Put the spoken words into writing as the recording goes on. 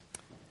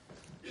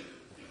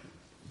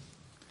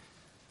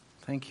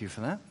Thank you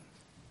for that.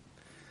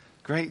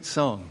 Great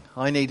song.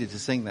 I needed to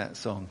sing that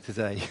song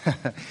today.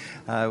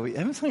 We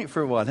haven't sung it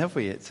for a while, have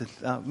we?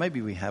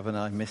 Maybe we have and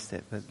I missed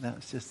it, but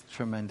that's just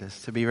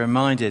tremendous to be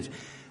reminded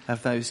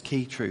of those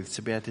key truths,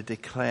 to be able to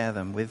declare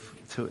them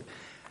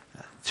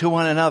to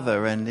one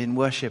another and in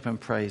worship and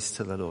praise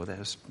to the Lord. That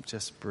was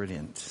just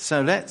brilliant.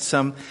 So let's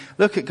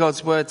look at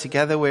God's Word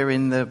together. We're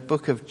in the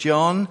book of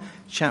John,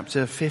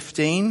 chapter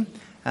 15,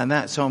 and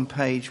that's on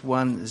page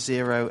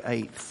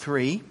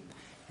 1083.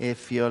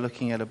 If you're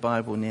looking at a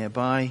Bible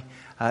nearby,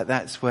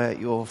 that's where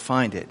you'll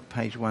find it,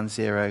 page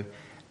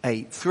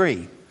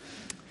 1083.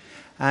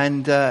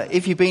 And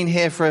if you've been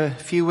here for a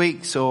few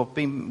weeks or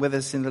been with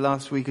us in the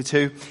last week or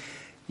two,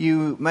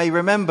 you may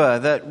remember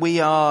that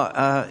we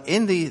are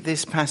in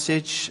this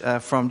passage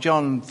from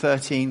John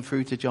 13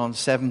 through to John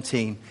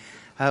 17.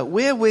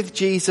 We're with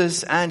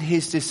Jesus and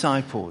his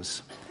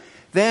disciples.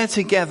 They're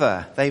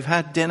together. They've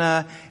had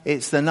dinner.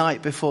 It's the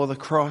night before the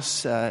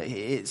cross.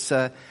 It's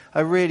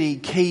a really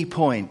key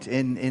point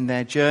in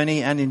their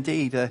journey, and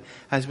indeed,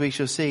 as we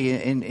shall see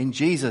in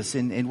Jesus,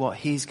 in what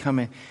he's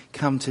come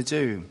to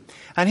do.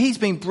 And he's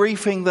been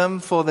briefing them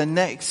for the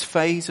next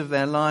phase of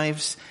their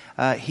lives.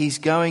 He's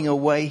going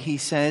away, he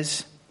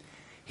says.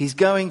 He's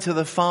going to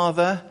the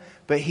Father,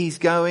 but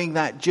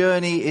that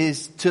journey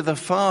is to the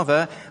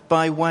Father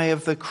by way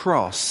of the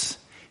cross.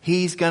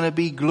 He's going to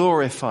be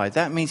glorified.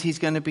 That means he's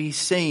going to be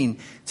seen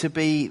to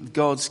be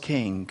God's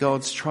King,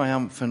 God's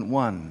triumphant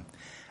one.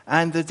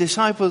 And the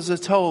disciples are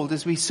told,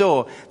 as we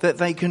saw, that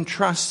they can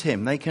trust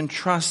him. They can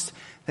trust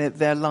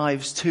their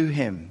lives to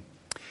him.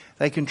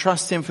 They can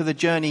trust him for the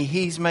journey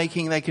he's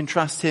making. They can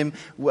trust him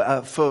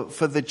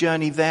for the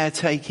journey they're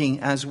taking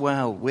as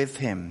well with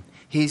him.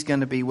 He's going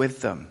to be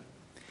with them.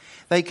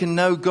 They can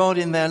know God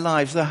in their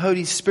lives. The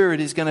Holy Spirit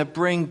is going to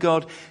bring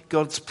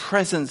God's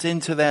presence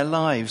into their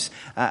lives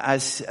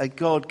as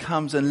God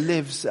comes and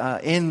lives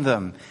in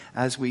them,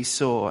 as we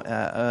saw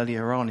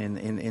earlier on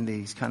in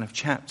these kind of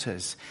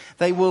chapters.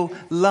 They will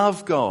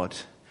love God.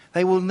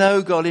 They will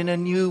know God in a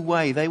new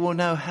way. They will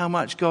know how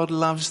much God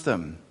loves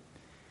them.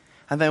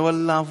 And they will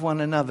love one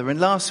another. And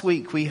last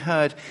week we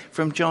heard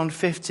from John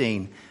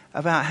 15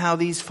 about how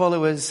these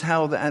followers,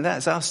 and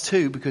that's us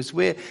too, because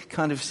we're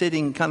kind of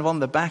sitting kind of on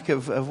the back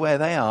of where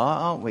they are,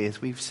 aren't we, as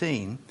we've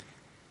seen,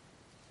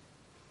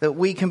 that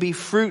we can be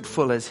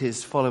fruitful as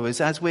his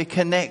followers, as we're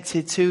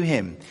connected to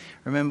him.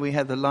 Remember, we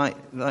had the light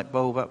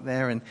bulb up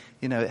there, and,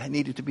 it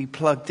needed to be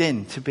plugged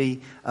in to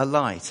be a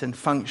light and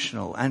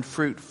functional and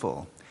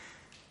fruitful.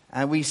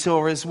 And we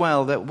saw as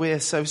well that we're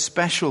so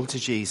special to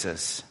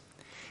Jesus.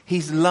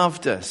 He's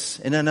loved us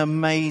in an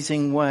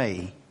amazing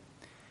way.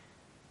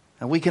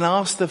 And we can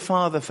ask the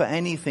Father for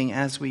anything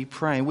as we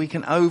pray. And we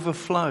can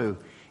overflow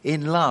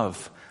in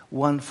love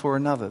one for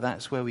another.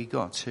 That's where we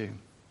got to.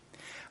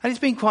 And it's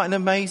been quite an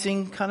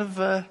amazing kind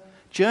of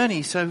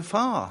journey so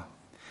far.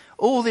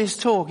 All this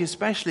talk,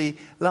 especially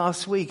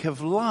last week,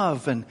 of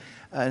love and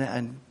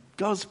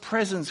God's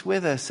presence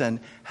with us and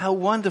how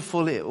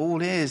wonderful it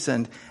all is.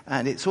 And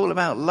it's all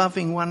about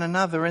loving one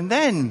another. And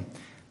then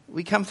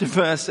we come to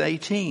verse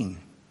 18.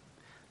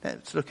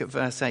 Let's look at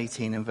verse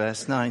 18 and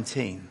verse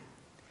 19.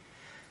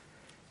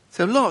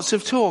 So lots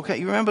of talk.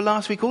 You remember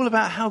last week all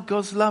about how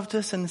God's loved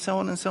us and so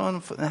on,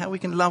 and how we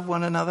can love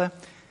one another.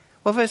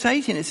 Well, verse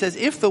 18, it says,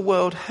 if the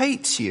world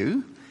hates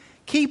you,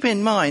 keep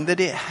in mind that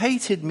it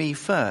hated me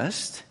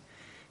first.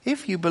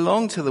 If you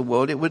belong to the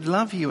world, it would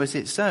love you as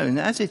its own.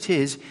 As it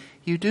is,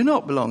 you do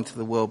not belong to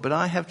the world, but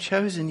I have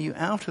chosen you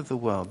out of the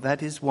world.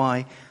 That is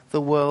why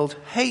the world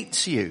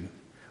hates you.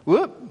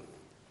 Whoop!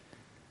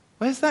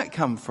 Where's that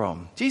come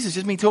from? Jesus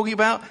has been talking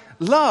about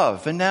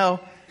love, and now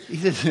he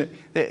says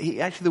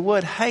actually the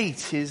word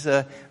hate is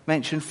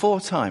mentioned 4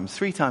 times,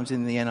 3 times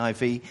in the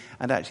NIV,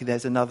 and actually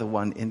there's another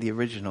one in the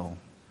original.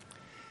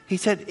 He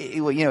said,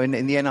 in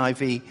the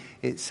NIV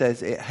it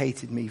says it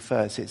hated me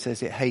first. It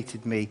says it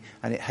hated me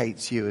and it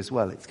hates you as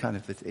well. It's kind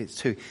of, it's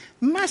 2.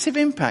 Massive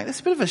impact. That's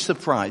a bit of a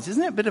surprise,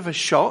 isn't it? A bit of a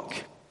shock.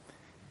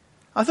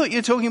 I thought you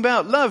were talking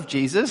about love,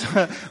 Jesus.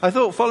 I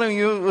thought following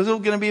you was all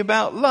going to be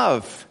about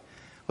love.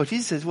 Well,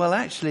 Jesus says, well,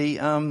 actually,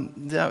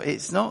 no,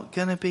 it's not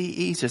going to be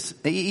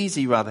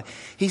easy.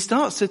 He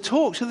starts to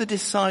talk to the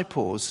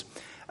disciples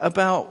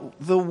about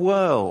the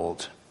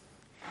world.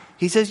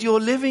 He says,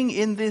 you're living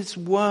in this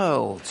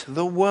world,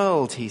 the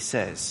world, he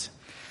says.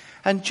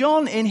 And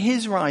John, in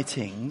his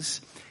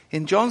writings,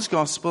 in John's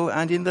Gospel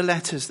and in the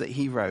letters that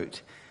he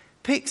wrote,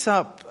 picks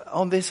up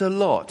on this a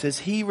lot as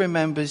he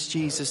remembers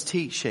Jesus'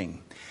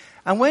 teaching.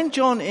 And when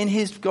John, in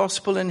his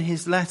Gospel and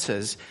his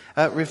letters,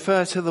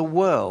 refer to the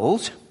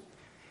world,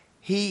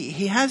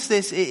 He has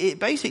this, it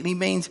basically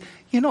means,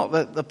 not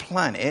the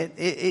planet,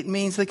 it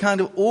means the kind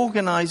of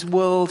organized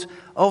world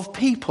of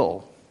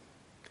people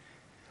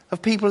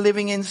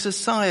living in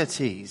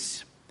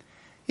societies.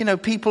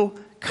 People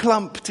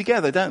clump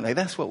together, don't they?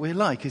 That's what we're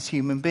like as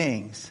human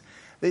beings.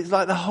 It's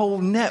like the whole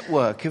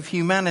network of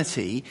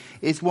humanity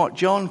is what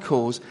John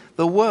calls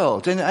the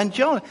world. And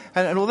John,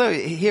 and although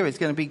here it's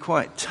going to be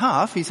quite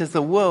tough, he says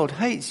the world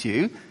hates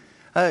you.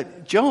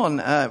 John,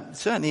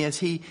 certainly as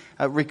he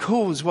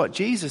recalls what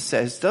Jesus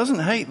says, doesn't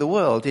hate the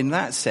world in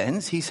that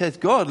sense. He says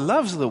God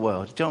loves the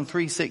world. John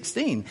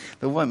 3:16,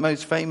 the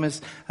most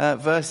famous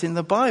verse in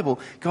the Bible.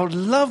 God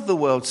loved the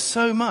world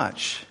so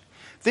much.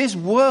 This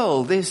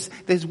world, this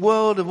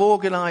world of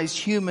organized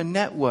human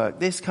network,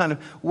 this kind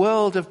of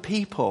world of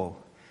people,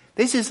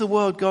 this is the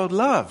world God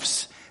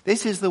loves.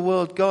 This is the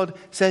world God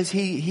says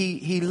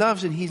he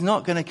loves, and he's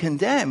not going to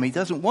condemn. He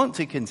doesn't want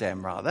to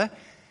condemn, rather.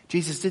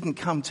 Jesus didn't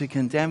come to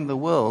condemn the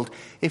world.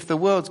 If the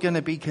world's going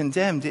to be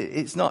condemned,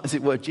 it's not, as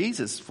it were,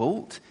 Jesus'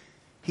 fault.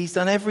 He's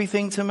done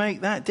everything to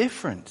make that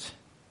different.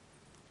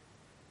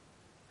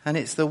 And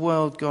it's the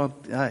world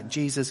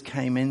Jesus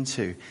came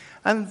into.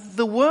 And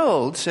the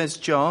world, says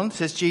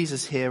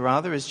Jesus here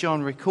rather, as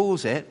John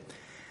recalls it,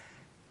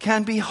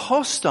 can be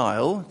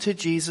hostile to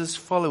Jesus'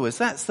 followers.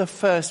 That's the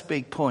first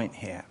big point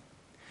here.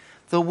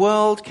 The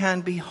world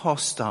can be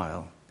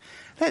hostile.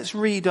 Let's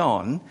read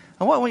on.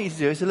 And what I want you to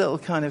do is a little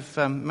kind of,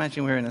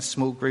 imagine we're in a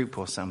small group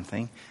or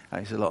something.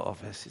 There's a lot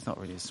of us. It's not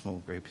really a small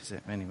group, is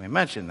it? Anyway,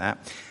 imagine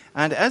that.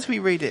 And as we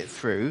read it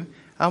through,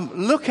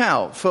 look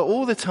out for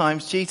all the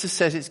times Jesus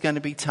says it's going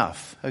to be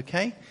tough,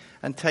 okay?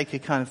 And take a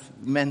kind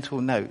of mental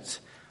note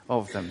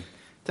of them.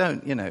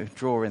 Don't,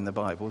 draw in the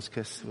Bibles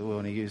because we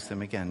want to use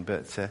them again.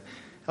 But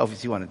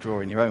obviously you want to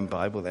draw in your own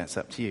Bible, that's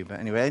up to you. But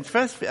anyway, in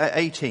verse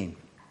 18.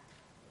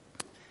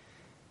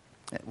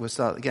 We'll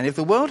start again. If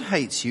the world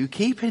hates you,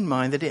 keep in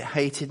mind that it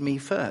hated me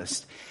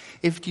first.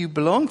 If you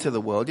belong to the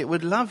world, it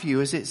would love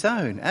you as its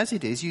own. As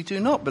it is, you do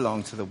not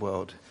belong to the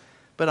world.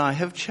 But I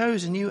have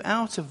chosen you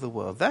out of the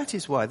world. That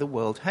is why the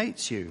world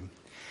hates you.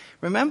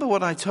 Remember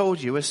what I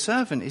told you, a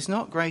servant is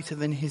not greater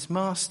than his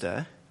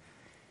master.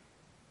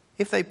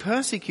 If they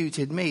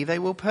persecuted me, they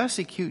will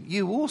persecute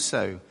you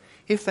also.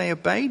 If they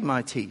obeyed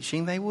my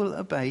teaching, they will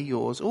obey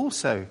yours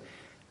also.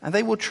 And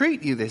they will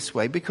treat you this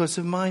way because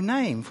of my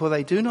name, for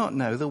they do not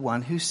know the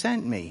one who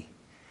sent me.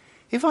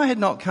 If I had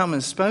not come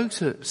and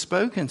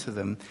spoken to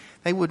them,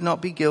 they would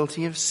not be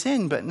guilty of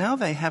sin, but now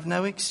they have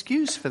no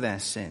excuse for their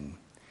sin.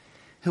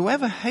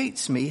 Whoever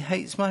hates me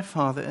hates my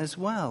Father as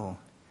well.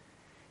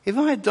 If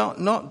I had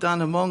not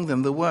done among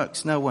them the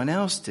works no one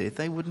else did,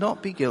 they would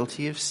not be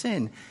guilty of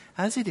sin.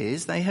 As it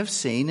is, they have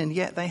seen, and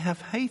yet they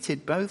have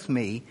hated both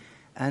me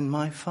and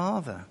my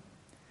Father.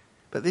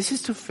 But this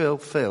is to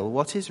fulfill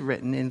what is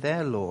written in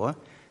their law,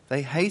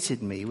 they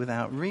hated me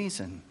without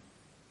reason.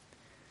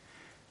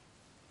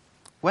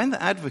 When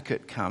the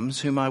advocate comes,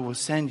 whom I will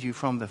send you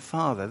from the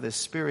Father, the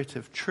Spirit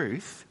of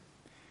truth,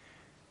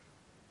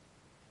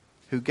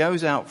 who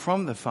goes out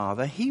from the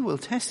Father, he will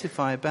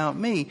testify about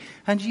me,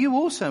 and you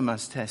also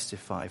must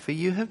testify, for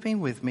you have been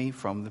with me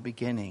from the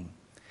beginning.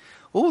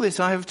 All this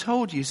I have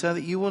told you so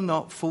that you will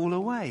not fall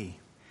away.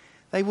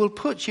 They will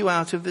put you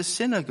out of the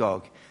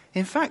synagogue.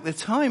 In fact, the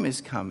time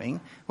is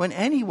coming when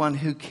anyone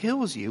who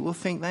kills you will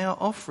think they are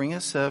offering a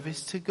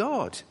service to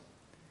God.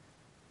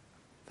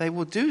 They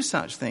will do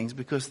such things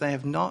because they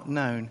have not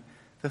known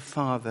the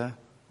Father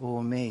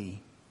or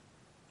me.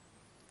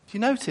 Do you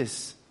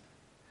notice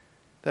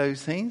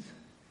those things?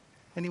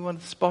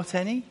 Anyone spot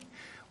any?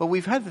 Well,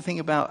 we've had the thing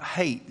about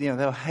hate.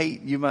 They'll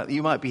hate you.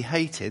 You might be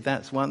hated.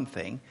 That's one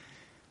thing.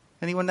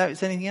 Anyone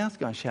notice anything else?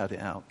 Go on, shout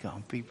it out. Go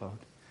on, be bold.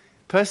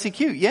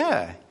 Persecute,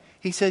 yeah.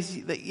 He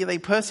says that they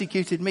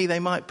persecuted me, they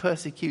might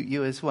persecute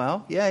you as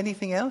well. Yeah,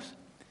 anything else?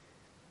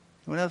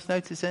 Anyone else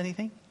notice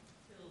anything?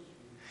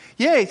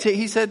 Yeah,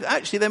 he said,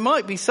 actually, there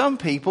might be some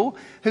people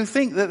who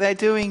think that they're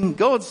doing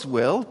God's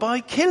will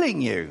by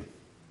killing you.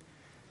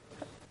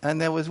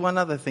 And there was one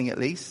other thing at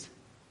least.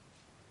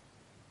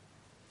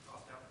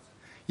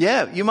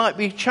 Yeah, you might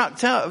be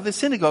chucked out of the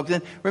synagogue.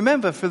 And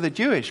remember, for the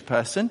Jewish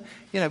person,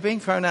 being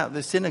thrown out of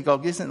the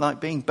synagogue isn't like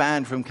being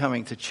banned from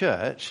coming to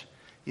church.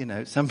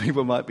 Some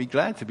people might be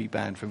glad to be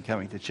banned from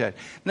coming to church.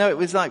 No, it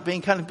was like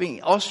being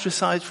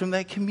ostracized from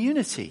their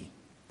community.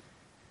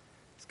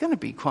 It's going to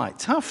be quite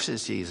tough,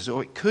 says Jesus,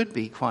 or it could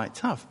be quite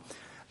tough. I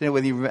don't know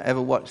whether you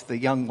ever watched The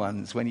Young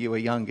Ones when you were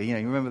younger. You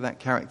remember that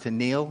character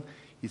Neil?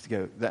 You used to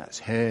go, that's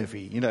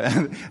heavy,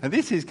 and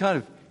this is kind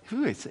of,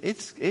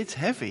 it's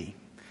heavy.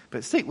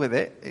 But stick with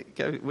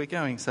it. We're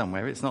going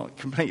somewhere. It's not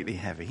completely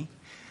heavy.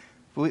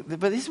 But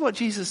this is what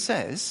Jesus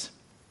says.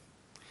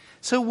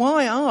 So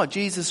why are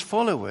Jesus'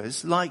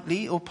 followers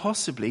likely or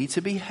possibly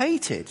to be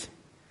hated?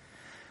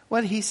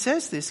 Well, he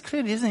says this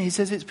clearly, doesn't he? He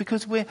says it's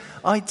because we're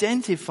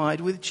identified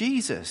with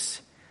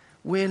Jesus.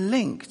 We're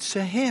linked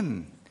to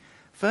him.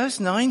 Verse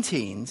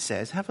 19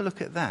 says, have a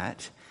look at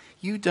that,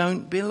 you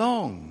don't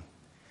belong.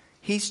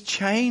 He's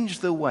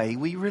changed the way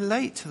we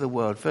relate to the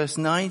world. Verse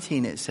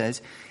 19 it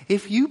says,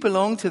 if you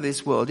belong to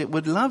this world, it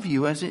would love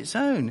you as its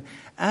own.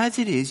 As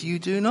it is, you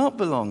do not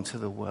belong to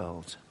the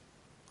world.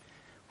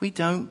 We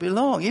don't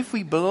belong. If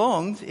we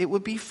belonged, it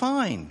would be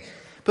fine.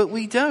 But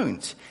we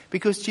don't.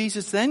 Because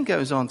Jesus then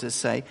goes on to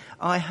say,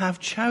 I have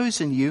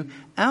chosen you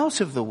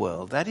out of the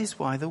world. That is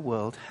why the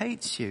world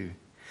hates you.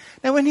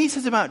 Now, when he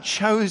says about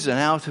chosen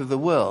out of the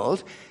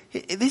world,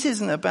 this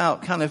isn't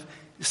about kind of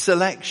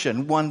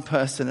selection, one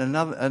person and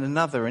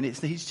another. And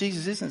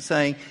Jesus isn't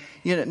saying,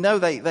 No,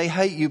 they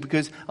hate you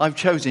because I've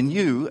chosen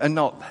you and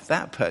not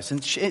that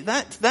person.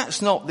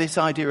 That's not this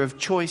idea of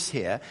choice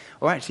here,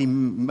 or actually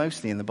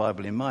mostly in the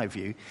Bible, in my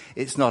view.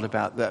 It's not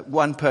about that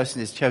one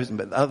person is chosen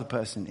but the other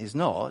person is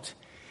not.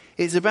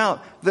 It's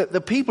about that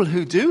the people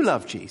who do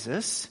love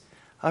Jesus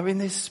are in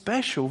this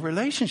special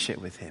relationship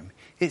with him.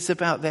 It's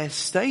about their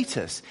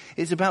status.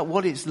 It's about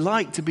what it's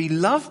like to be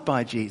loved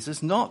by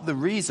Jesus, not the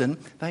reason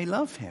they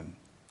love him.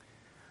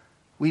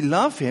 We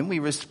love him, we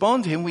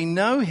respond to him, we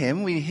know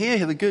him, we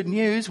hear the good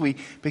news, we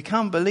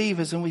become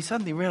believers, and we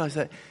suddenly realize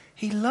that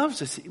he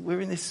loves us. We're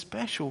in this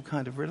special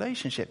kind of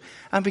relationship.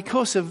 And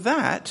because of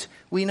that,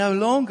 we no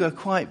longer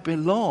quite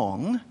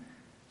belong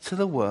to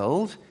the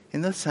world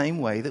in the same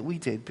way that we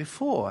did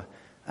before.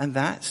 And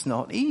that's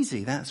not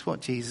easy. That's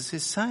what Jesus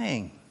is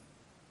saying.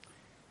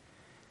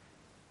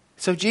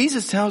 So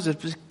Jesus tells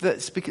us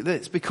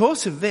that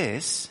because of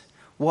this,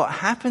 what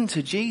happened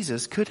to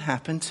Jesus could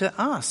happen to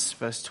us.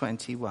 Verse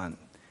 21.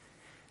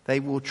 They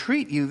will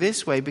treat you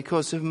this way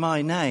because of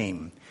my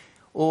name.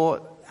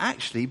 Or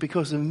actually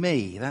because of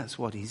me. That's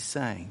what he's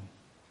saying.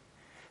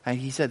 And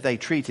he said they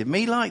treated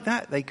me like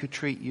that. They could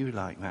treat you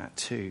like that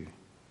too.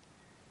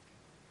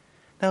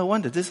 Now I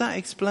wonder, does that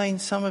explain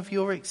some of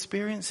your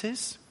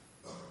experiences?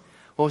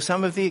 Or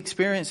some of the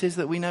experiences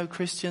that we know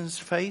Christians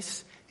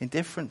face in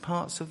different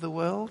parts of the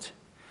world?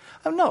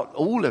 Not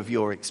all of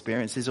your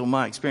experiences or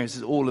my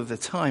experiences all of the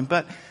time,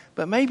 but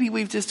maybe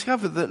we've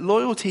discovered that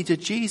loyalty to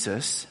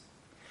Jesus,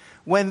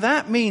 when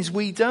that means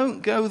we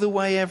don't go the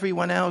way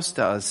everyone else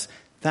does,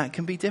 that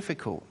can be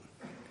difficult.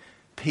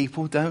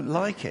 People don't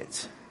like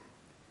it.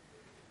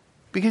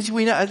 Because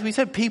we know, as we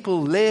said,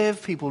 people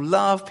live, people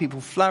love,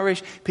 people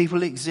flourish,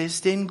 people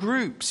exist in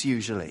groups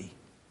usually.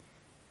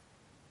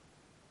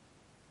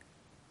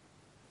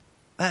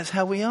 That's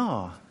how we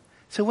are.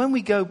 So when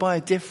we go by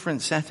a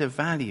different set of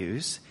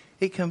values,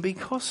 it can be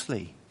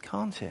costly,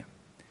 can't it?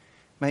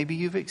 Maybe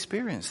you've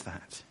experienced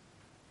that.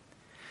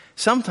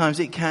 Sometimes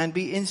it can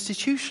be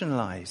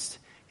institutionalized.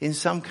 In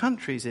some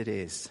countries it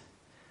is.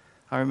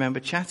 I remember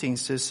chatting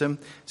to some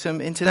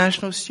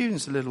international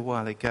students a little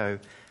while ago.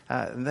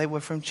 They were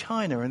from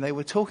China, and they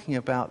were talking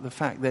about the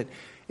fact that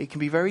it can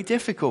be very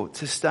difficult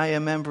to stay a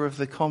member of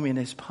the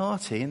Communist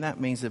Party, and that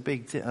means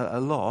a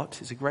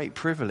lot. It's a great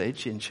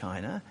privilege in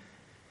China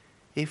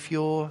if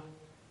you're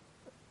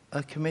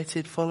a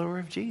committed follower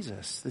of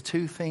Jesus. The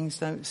two things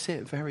don't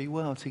sit very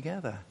well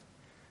together.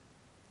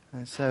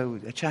 And so,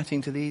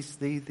 chatting to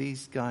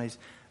these guys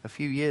a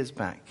few years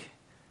back,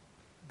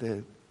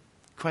 the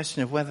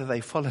question of whether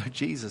they followed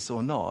Jesus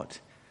or not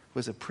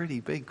was a pretty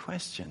big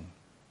question,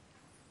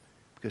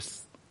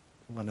 because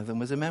one of them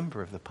was a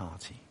member of the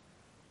party.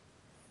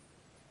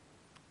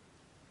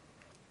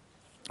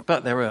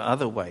 But there are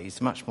other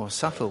ways, much more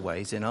subtle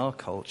ways in our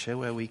culture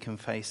where we can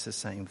face the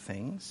same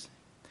things.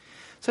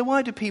 So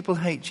why do people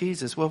hate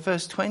Jesus? Well,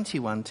 verse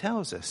 21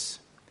 tells us.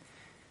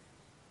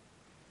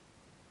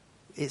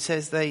 It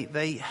says they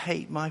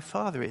hate my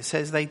Father. It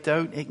says they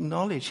don't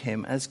acknowledge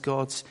him as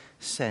God's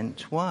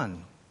sent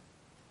one.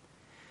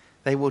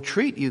 They will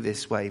treat you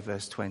this way,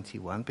 verse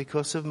 21,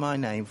 because of my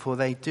name, for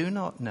they do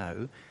not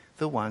know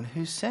the one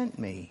who sent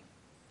me.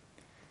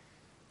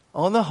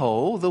 On the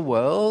whole, the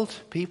world,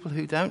 people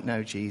who don't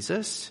know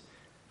Jesus,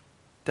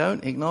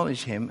 don't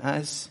acknowledge him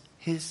as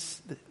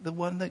the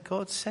one that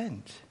God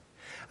sent.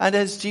 And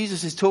as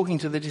Jesus is talking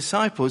to the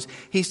disciples,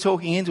 he's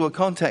talking into a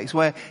context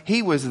where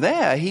he was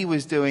there. He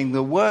was doing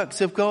the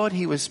works of God.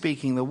 He was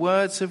speaking the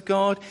words of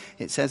God.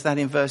 It says that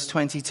in verse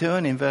 22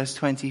 and in verse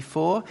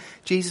 24.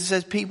 Jesus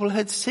says people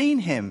had seen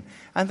him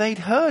and they'd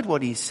heard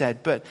what he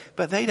said, but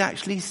they'd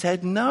actually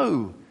said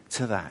no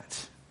to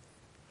that.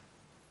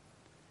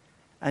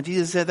 And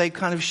Jesus said they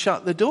kind of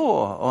shut the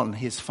door on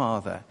his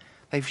Father.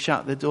 They've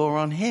shut the door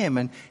on him,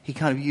 and he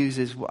kind of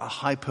uses a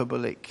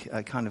hyperbolic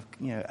kind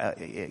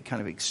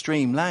of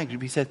extreme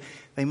language. He said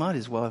they might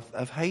as well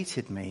have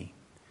hated me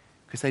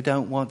because they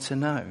don't want to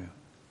know.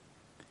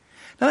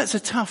 Now that's a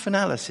tough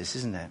analysis,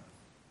 isn't it?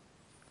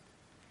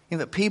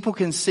 That people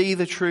can see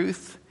the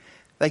truth,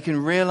 they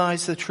can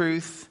realize the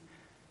truth,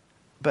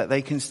 but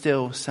they can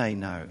still say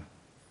no,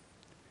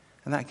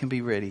 and that can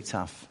be really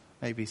tough.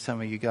 Maybe some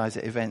of you guys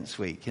at Events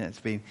Week, it's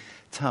been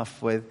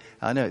tough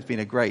I know it's been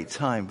a great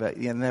time, but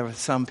there are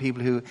some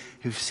people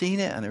who've seen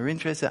it and are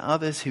interested,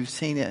 others who've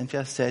seen it and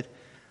just said,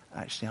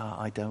 actually,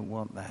 I don't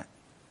want that.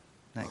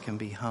 That can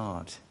be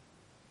hard.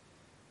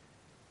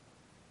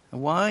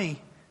 And why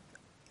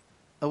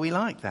are we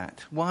like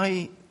that?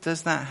 Why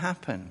does that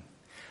happen?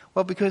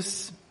 Well,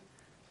 because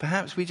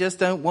perhaps we just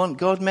don't want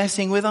God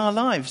messing with our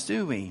lives,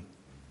 do we?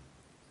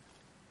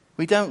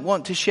 We don't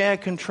want to share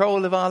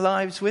control of our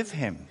lives with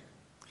him.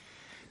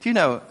 Do you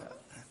know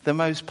the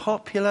most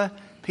popular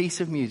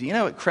piece of music?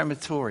 At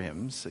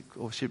crematoriums,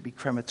 or should it be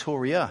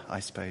crematoria,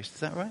 I suppose.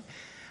 Is that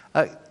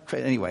right?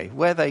 Anyway,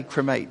 where they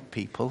cremate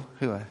people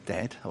who are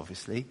dead,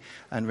 obviously,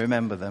 and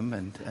remember them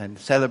and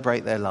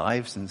celebrate their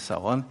lives and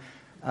so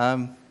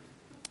on,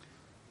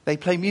 they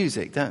play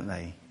music, don't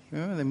they? You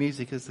remember the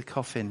music as the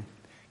coffin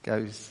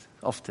goes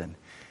often.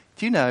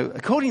 Do you know,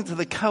 according to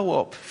the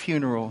Co-op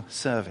funeral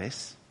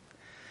service,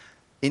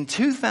 in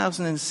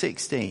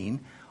 2016,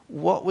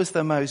 what was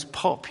the most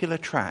popular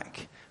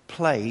track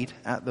played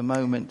at the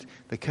moment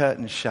the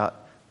curtain shut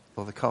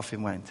or the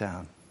coffin went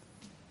down?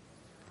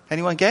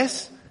 Anyone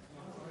guess?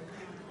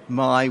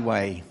 My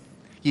Way.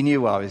 You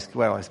knew where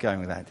I was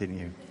going with that, didn't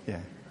you?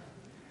 Yeah.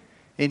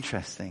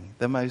 Interesting.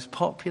 The most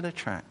popular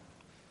track,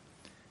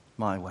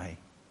 My Way.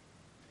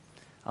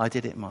 I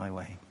did it my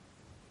way.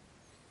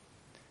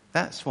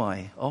 That's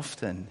why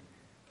often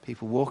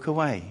people walk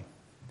away.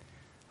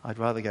 I'd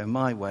rather go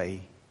my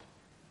way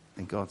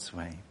than God's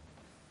way.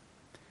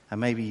 And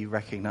maybe you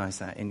recognize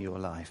that in your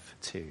life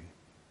too.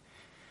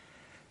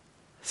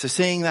 So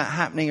seeing that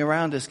happening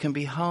around us can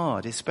be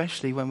hard,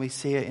 especially when we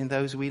see it in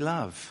those we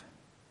love.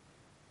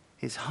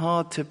 It's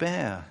hard to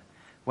bear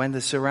when the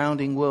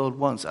surrounding world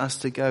wants us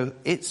to go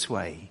its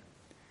way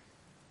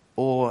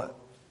or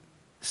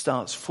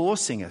starts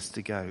forcing us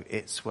to go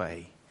its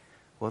way.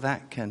 Well,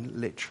 that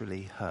can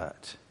literally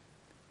hurt.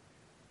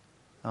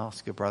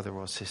 Ask a brother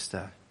or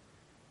sister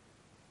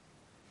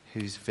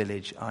whose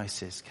village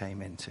ISIS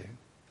came into,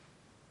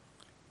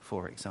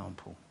 for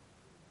example.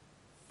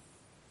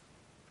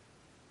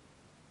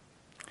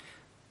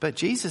 But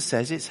Jesus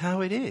says it's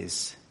how it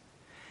is.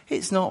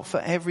 It's not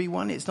for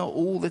everyone. It's not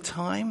all the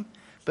time.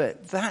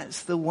 But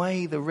that's the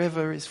way the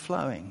river is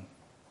flowing.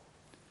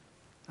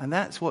 And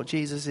that's what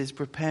Jesus is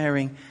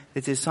preparing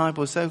the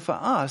disciples. So for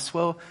us,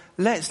 well,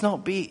 let's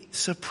not be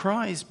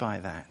surprised by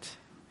that.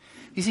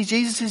 You see,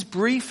 Jesus is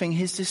briefing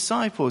his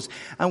disciples,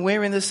 and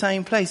we're in the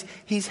same place.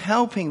 He's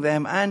helping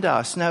them and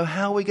us know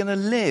how we're going to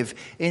live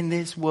in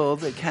this world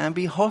that can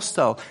be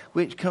hostile,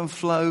 which can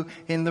flow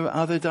in the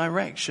other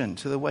direction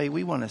to the way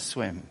we want to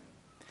swim.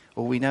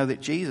 Or we know that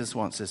Jesus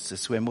wants us to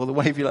swim, or the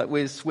way, if you like,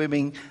 we're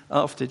swimming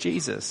after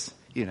Jesus.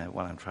 You know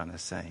what I'm trying to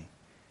say.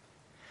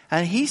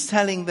 And he's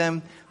telling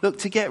them, look,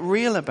 to get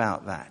real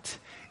about that.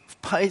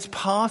 It's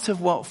part of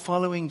what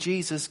following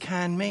Jesus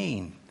can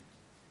mean.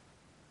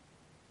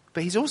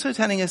 But he's also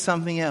telling us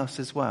something else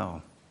as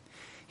well.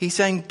 He's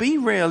saying, be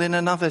real in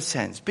another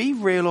sense. Be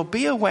real, or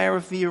be aware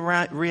of the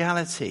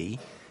reality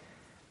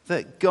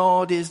that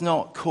God is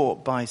not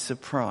caught by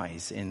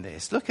surprise in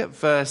this. Look at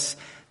verse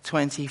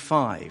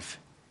 25.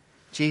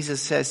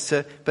 Jesus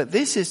says, but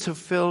this is to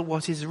fulfill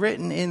what is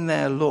written in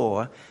their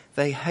law.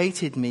 They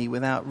hated me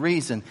without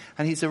reason.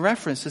 And he's a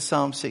reference to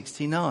Psalm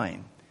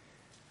 69.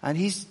 And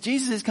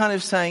Jesus is kind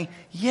of saying,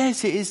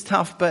 yes, it is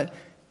tough, but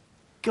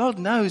God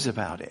knows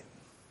about it.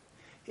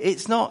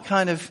 It's not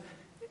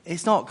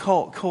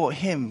caught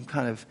him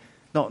kind of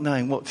not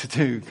knowing what to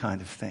do kind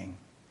of thing.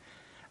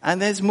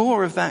 And there's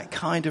more of that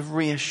kind of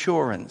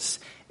reassurance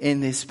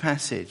in this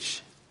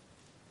passage.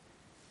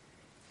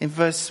 In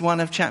verse 1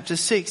 of chapter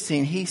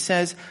 16, he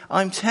says,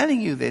 I'm telling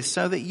you this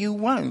so that you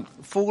won't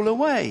fall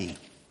away.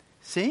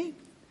 See?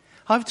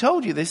 I've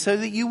told you this so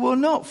that you will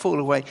not fall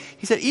away.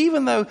 He said,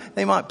 even though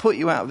they might put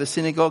you out of the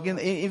synagogue, and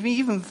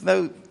even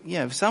though,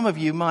 some of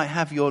you might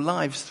have your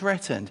lives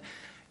threatened,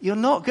 you're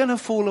not going to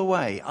fall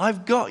away.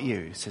 I've got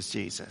you, says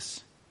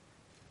Jesus.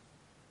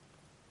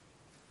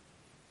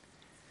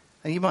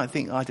 And you might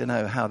think, I don't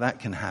know how that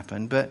can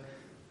happen, but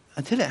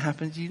until it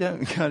happens, you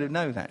don't kind of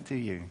know that, do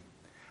you?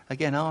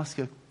 Again, ask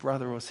a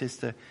brother or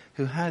sister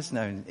who has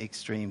known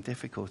extreme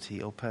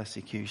difficulty or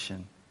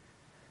persecution.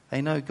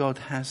 They know God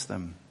has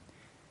them.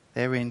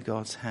 They're in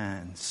God's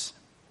hands.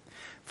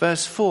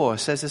 Verse 4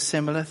 says a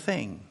similar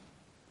thing.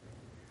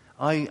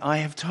 I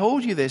have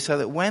told you this so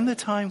that when the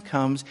time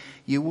comes,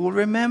 you will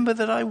remember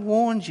that I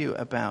warned you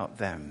about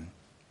them.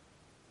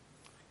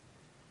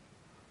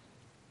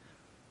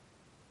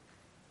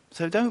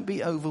 So don't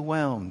be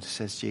overwhelmed,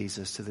 says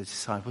Jesus to the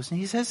disciples.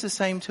 And he says the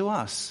same to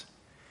us.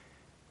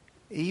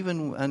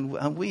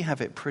 And we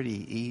have it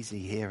pretty easy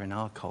here in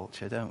our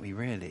culture, don't we,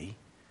 really?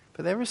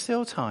 But there are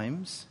still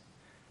times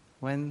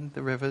when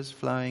the river's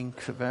flowing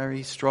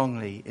very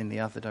strongly in the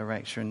other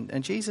direction.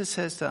 And Jesus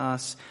says to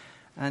us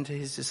and to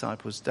his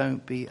disciples,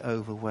 don't be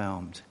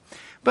overwhelmed.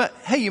 But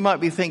hey, you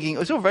might be thinking,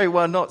 it's all very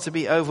well not to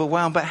be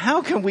overwhelmed, but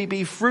how can we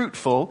be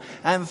fruitful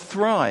and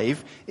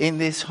thrive in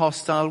this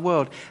hostile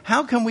world?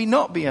 How can we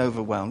not be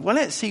overwhelmed? Well,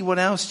 let's see what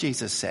else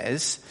Jesus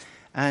says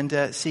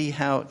and see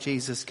how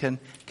Jesus can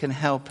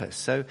help us.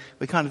 So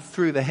we're kind of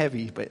through the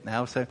heavy bit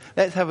now. So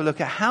let's have a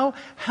look at how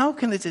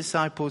can the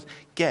disciples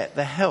get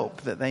the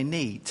help that they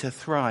need to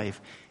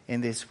thrive in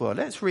this world.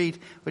 Let's read.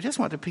 We just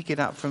want to pick it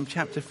up from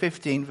chapter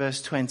 15,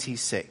 verse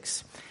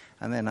 26.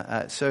 And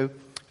then, so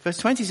verse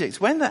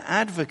 26, when the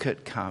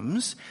advocate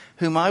comes,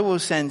 whom I will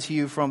send to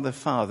you from the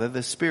Father,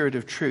 the Spirit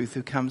of truth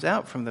who comes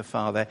out from the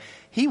Father,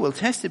 he will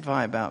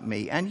testify about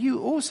me, and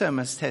you also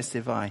must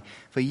testify,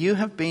 for you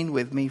have been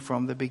with me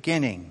from the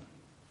beginning.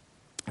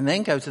 And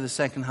then go to the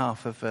second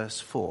half of verse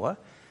 4,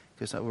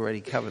 because I've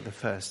already covered the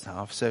first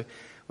half. So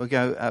We'll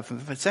go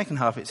from the second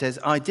half. It says,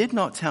 I did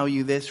not tell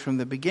you this from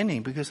the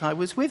beginning because I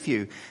was with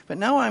you. But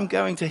now I am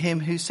going to him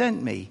who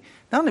sent me.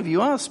 None of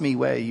you asked me,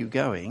 where are you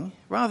going?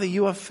 Rather,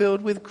 you are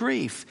filled with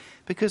grief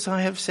because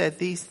I have said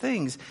these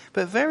things.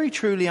 But very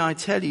truly I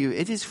tell you,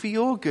 it is for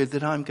your good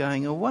that I'm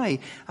going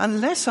away.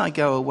 Unless I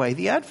go away,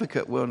 the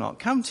advocate will not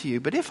come to you.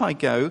 But if I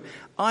go,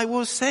 I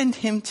will send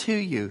him to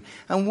you.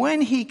 And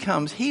when he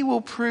comes, he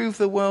will prove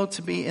the world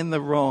to be in the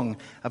wrong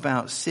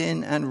about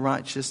sin and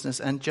righteousness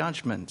and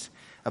judgment.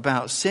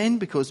 About sin,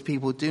 because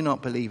people do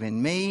not believe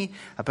in me.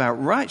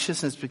 About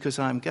righteousness, because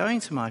I am going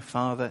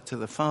to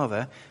the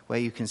Father, where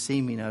you can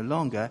see me no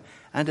longer.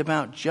 And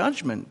about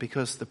judgment,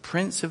 because the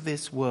prince of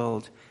this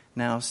world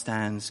now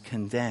stands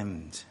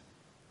condemned.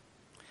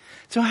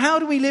 So how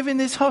do we live in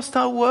this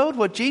hostile world?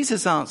 Well,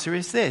 Jesus' answer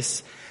is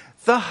this.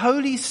 The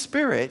Holy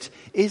Spirit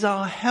is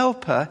our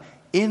helper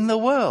in the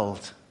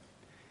world.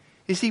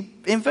 You see,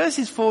 in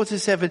verses 4 to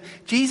 7,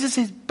 Jesus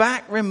is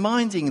back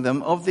reminding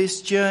them of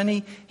this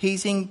journey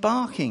he's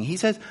embarking. He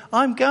says,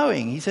 I'm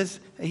going.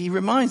 He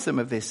reminds them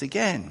of this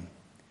again.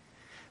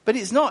 But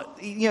it's not,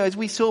 as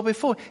we saw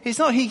before, it's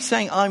not he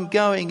saying, I'm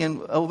going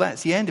and,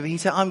 that's the end of it. He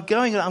said, I'm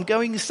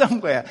going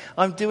somewhere.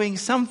 I'm doing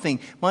something.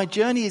 My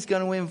journey is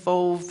going to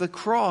involve the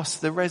cross,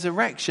 the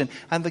resurrection,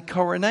 and the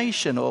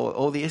coronation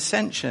or the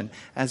ascension,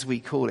 as we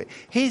call it.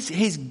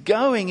 His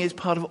going is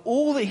part of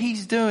all that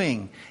he's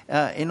doing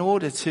in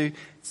order to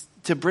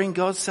bring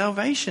God's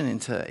salvation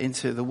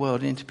into the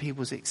world, into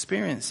people's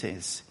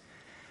experiences.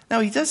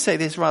 Now, he does say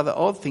this rather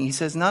odd thing. He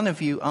says, none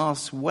of you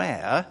asked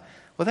where.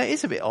 Well, that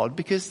is a bit odd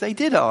because they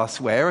did ask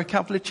where a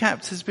couple of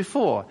chapters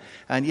before.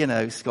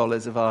 And,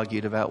 scholars have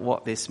argued about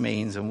what this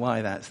means and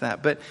why that's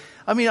that. But,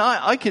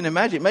 I can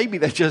imagine maybe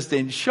they're just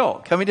in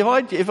shock.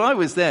 If I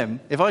was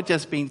them, if I'd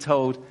just been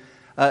told,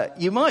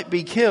 you might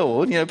be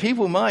killed,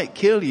 people might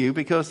kill you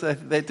because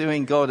they're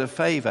doing God a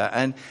favor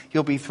and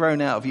you'll be thrown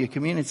out of your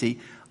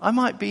community, I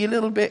might be a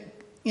little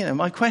bit,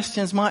 my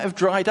questions might have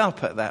dried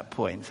up at that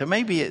point. So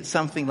maybe it's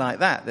something like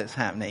that that's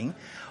happening.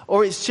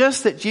 Or it's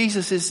just that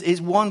Jesus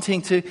is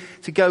wanting to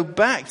go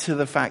back to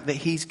the fact that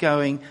he's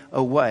going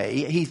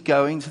away. He's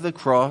going to the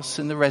cross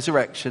and the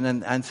resurrection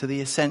and to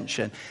the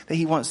ascension. That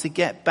he wants to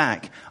get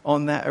back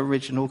on that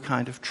original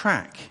kind of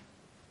track.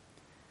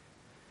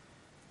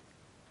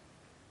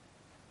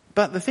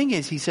 But the thing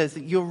is, he says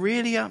that you're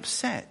really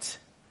upset.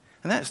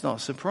 And that's not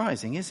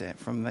surprising, is it,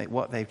 from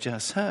what they've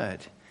just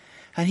heard?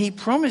 And he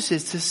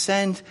promises to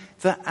send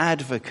the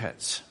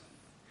advocate.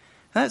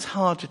 That's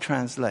hard to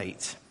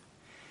translate.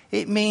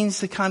 It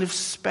means the kind of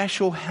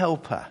special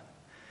helper.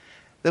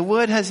 The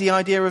word has the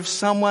idea of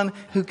someone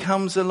who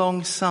comes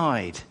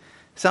alongside.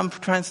 Some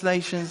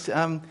translations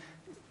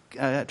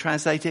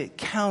translate it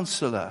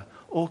counselor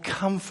or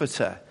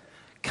comforter.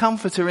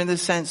 Comforter in the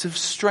sense of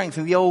strength.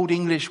 And the old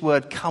English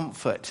word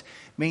comfort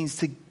means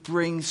to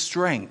bring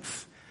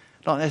strength.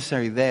 Not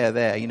necessarily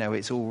there,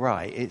 it's all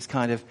right. It's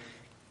kind of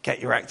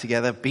get your act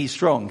together, be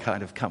strong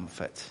kind of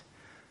comfort.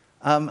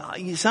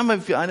 Some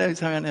of you, I know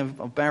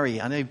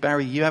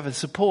Barry, you have a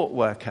support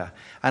worker,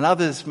 and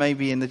others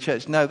maybe in the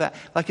church know that,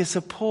 like a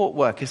support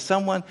worker,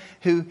 someone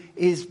who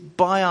is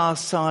by our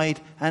side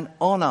and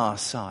on our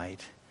side.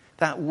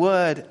 That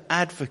word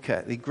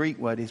advocate, the Greek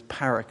word is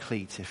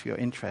paraclete, if you're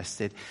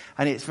interested,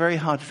 and it's very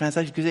hard to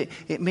translate because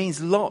it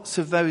means lots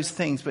of those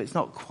things, but it's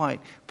not quite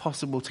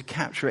possible to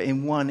capture it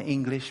in one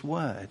English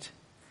word.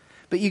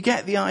 But you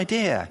get the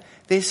idea,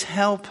 this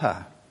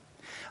helper.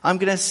 I'm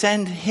going to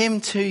send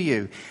him to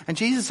you. And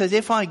Jesus says,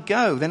 if I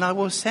go, then I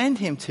will send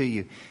him to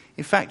you.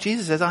 In fact,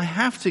 Jesus says, I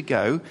have to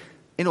go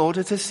in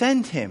order to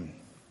send him.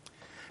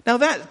 Now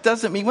that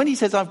doesn't mean, when he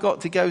says I've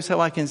got to go so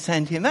I can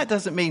send him, that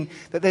doesn't mean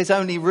that there's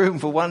only room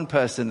for one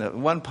person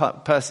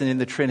in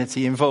the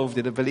Trinity involved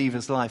in a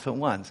believer's life at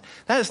once.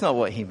 That's not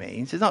what he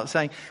means. He's not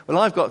saying, well,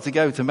 I've got to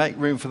go to make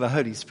room for the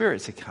Holy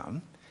Spirit to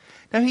come.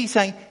 No, he's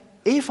saying,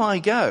 if I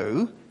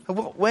go,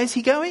 where's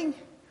he going?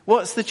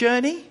 What's the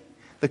journey?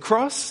 The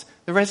cross?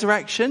 The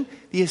resurrection,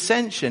 the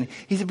ascension.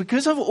 He said,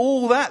 because of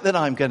all that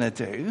I'm going to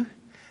do,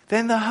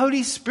 then the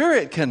Holy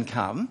Spirit can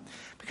come,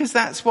 because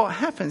that's what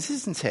happens,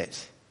 isn't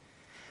it?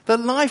 The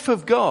life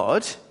of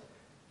God,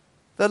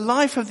 the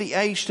life of the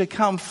age to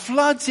come,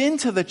 floods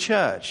into the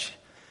church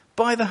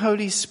by the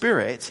Holy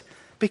Spirit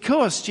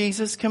because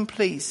Jesus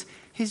completes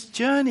his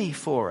journey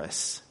for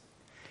us.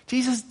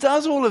 Jesus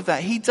does all of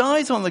that. He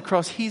dies on the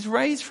cross. He's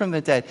raised from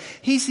the dead.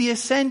 He's the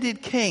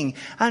ascended King.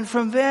 And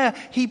from there,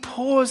 he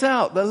pours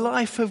out the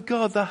life of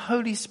God, the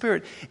Holy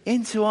Spirit,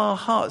 into our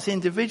hearts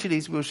individually,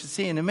 as we'll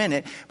see in a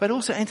minute, but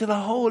also into the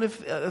whole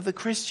of the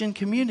Christian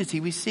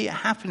community. We see it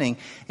happening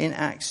in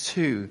Acts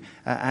 2,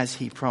 as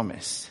he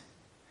promised.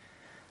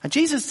 And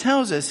Jesus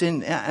tells us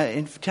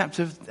in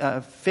chapter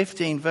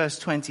 15, verse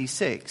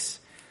 26,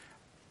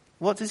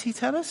 what does he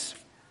tell us?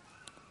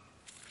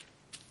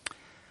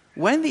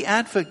 When the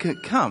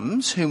advocate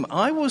comes, whom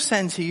I will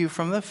send to you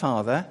from the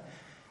Father,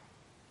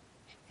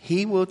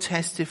 he will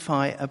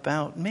testify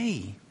about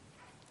me.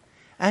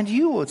 And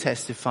you will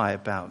testify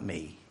about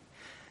me.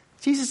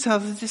 Jesus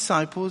tells the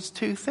disciples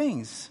two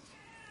things.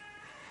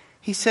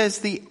 He says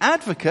the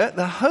advocate,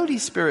 the Holy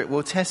Spirit,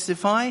 will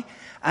testify,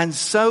 and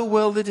so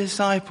will the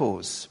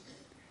disciples.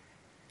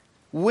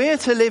 We're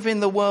to live in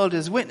the world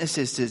as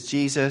witnesses to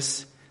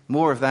Jesus.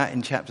 More of that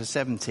in chapter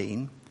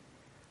 17.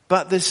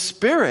 But the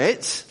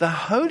Spirit, the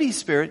Holy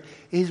Spirit,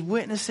 is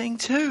witnessing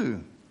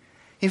too.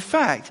 In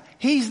fact,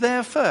 he's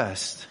there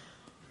first.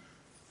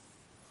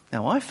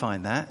 Now, I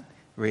find that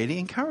really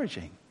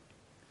encouraging.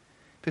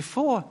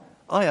 Before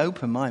I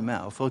open my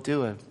mouth or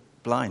do a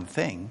blind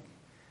thing,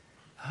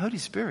 the Holy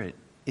Spirit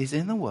is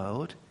in the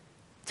world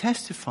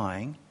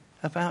testifying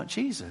about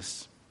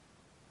Jesus.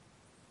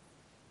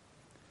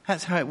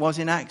 That's how it was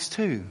in Acts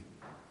 2.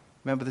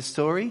 Remember the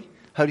story?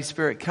 Holy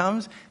Spirit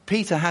comes.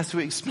 Peter has to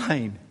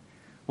explain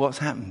what's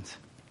happened.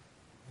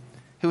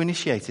 Who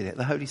initiated it?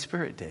 The Holy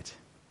Spirit did.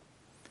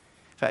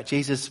 In fact,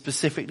 Jesus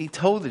specifically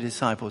told the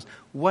disciples,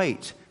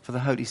 wait for the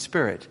Holy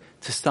Spirit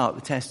to start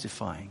the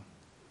testifying.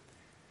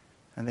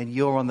 And then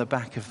you're on the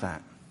back of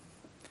that.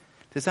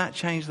 Does that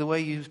change the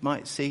way you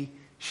might see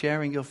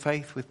sharing your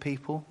faith with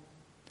people?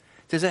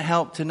 Does it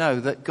help to know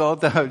that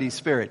God, the Holy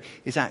Spirit,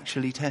 is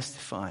actually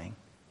testifying?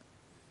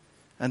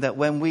 And that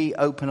when we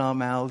open our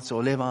mouths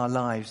or live our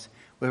lives,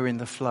 we're in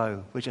the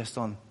flow. We're just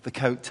on the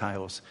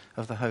coattails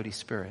of the Holy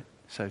Spirit,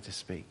 so to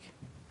speak.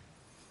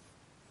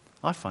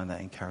 I find that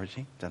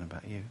encouraging. Don't know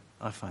about you.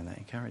 I find that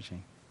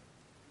encouraging.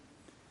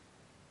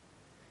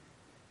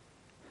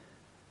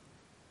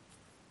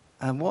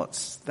 And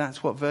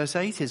that's what verse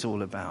 8 is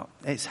all about.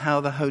 It's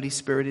how the Holy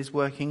Spirit is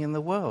working in the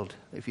world,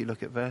 if you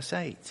look at verse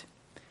 8.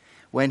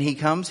 When he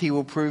comes, he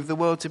will prove the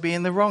world to be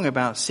in the wrong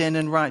about sin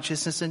and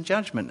righteousness and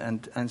judgment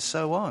and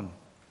so on.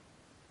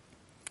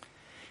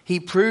 He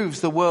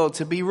proves the world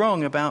to be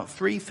wrong about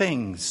three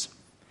things.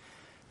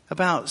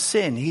 About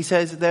sin. He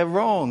says they're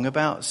wrong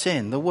about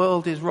sin. The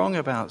world is wrong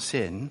about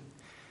sin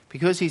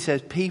because he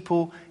says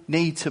people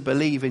need to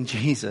believe in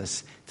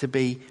Jesus to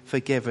be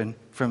forgiven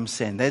from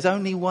sin. There's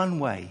only one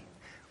way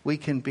we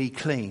can be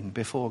clean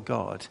before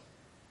God.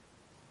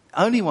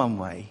 Only one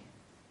way.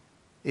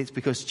 It's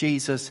because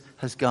Jesus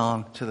has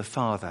gone to the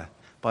Father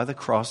by the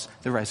cross,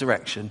 the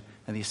resurrection,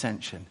 and the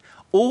ascension.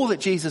 All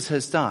that Jesus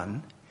has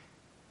done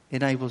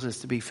enables us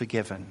to be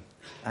forgiven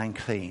and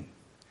clean.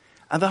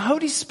 And the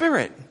Holy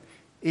Spirit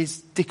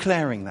is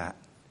declaring that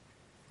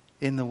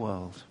in the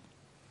world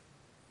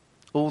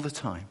all the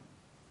time.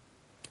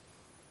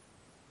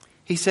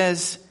 He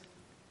says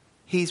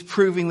he's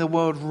proving the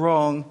world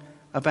wrong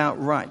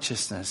about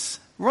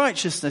righteousness.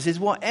 Righteousness is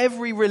what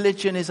every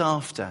religion is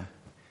after.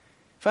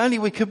 If only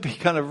we could be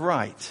kind of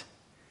right.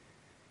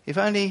 If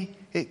only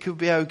it could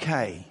be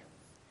okay.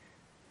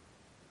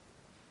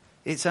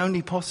 It's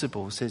only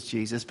possible, says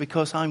Jesus,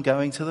 because I'm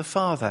going to the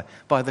Father.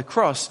 By the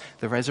cross,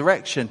 the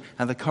resurrection,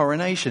 and the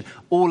coronation.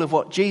 All of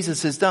what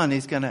Jesus has done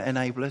is going to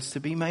enable us to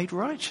be made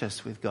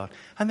righteous with God.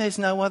 And there's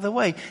no other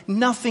way.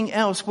 Nothing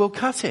else will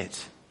cut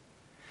it.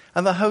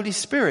 And the Holy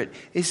Spirit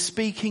is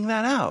speaking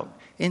that out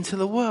into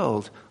the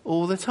world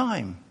all the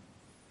time.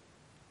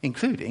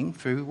 Including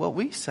through what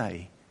we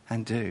say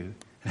and do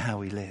and how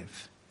we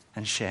live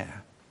and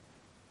share.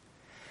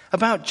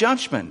 About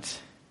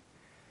judgment.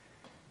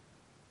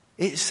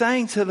 It's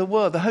saying to the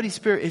world, the Holy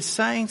Spirit is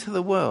saying to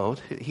the world,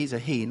 he's a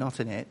he, not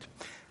an it.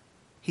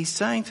 He's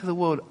saying to the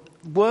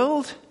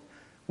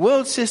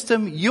world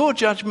system, your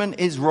judgment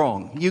is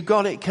wrong. You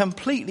got it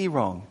completely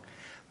wrong.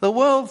 The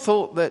world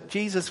thought that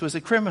Jesus was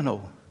a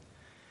criminal.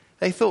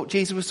 They thought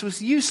Jesus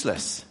was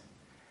useless.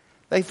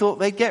 They thought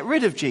they'd get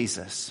rid of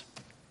Jesus.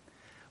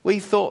 We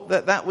thought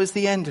that that was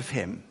the end of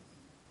him.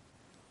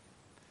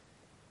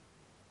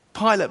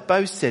 Pilate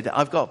boasted,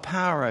 I've got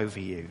power over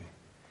you.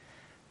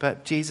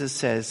 But Jesus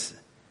says,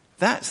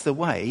 that's the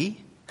way.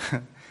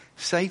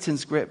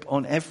 Satan's grip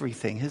on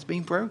everything has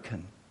been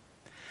broken.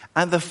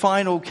 And the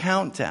final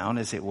countdown,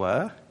 as it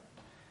were,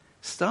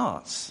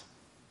 starts.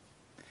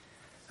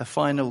 A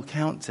final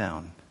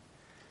countdown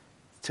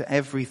to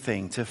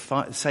everything, to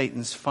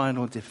Satan's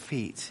final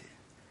defeat.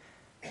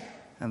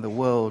 And the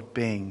world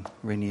being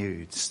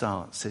renewed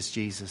starts as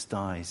Jesus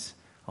dies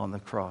on the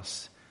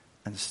cross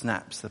and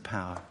snaps the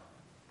power.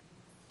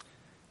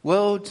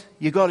 World,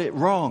 you got it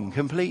wrong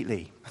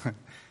completely.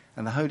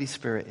 And the Holy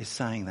Spirit is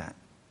saying that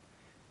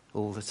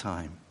all the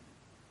time.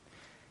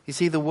 You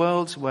see, the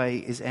world's way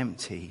is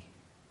empty.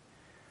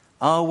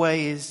 Our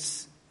way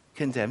is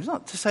condemned. It's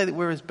not to say that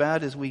we're as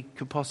bad as we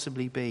could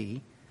possibly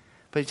be,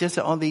 but just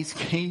on these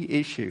key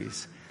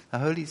issues, the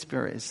Holy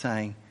Spirit is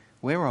saying,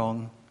 we're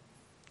wrong,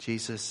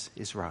 Jesus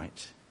is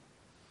right.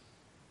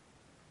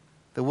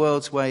 The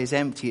world's way is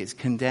empty, it's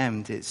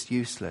condemned, it's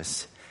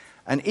useless.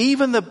 And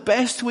even the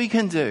best we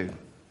can do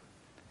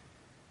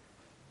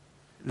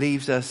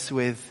leaves us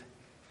with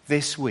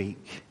this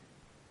week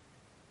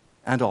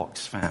and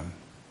Oxfam.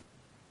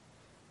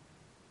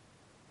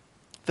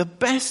 The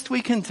best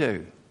we can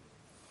do.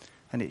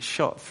 And it's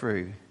shot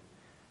through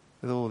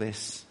with all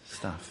this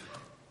stuff.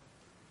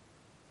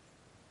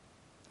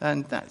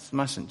 And that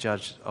mustn't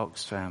judge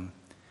Oxfam.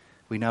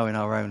 We know in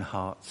our own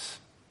hearts.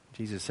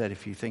 Jesus said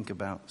if you think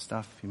about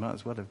stuff, you might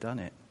as well have done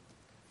it.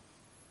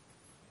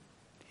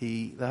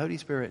 The Holy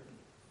Spirit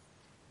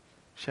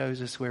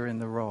shows us we're in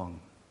the wrong.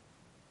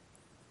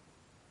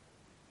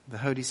 The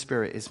Holy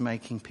Spirit is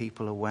making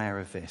people aware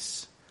of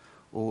this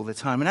all the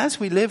time. And as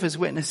we live as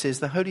witnesses,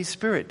 the Holy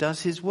Spirit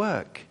does his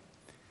work.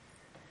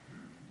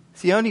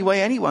 It's the only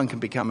way anyone can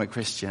become a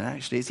Christian,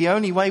 actually. It's the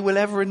only way we'll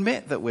ever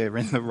admit that we're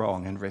in the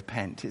wrong and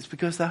repent. It's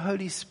because the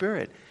Holy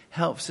Spirit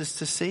helps us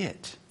to see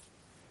it.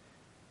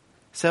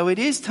 So it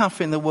is tough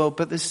in the world,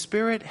 but the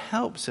Spirit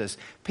helps us.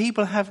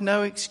 People have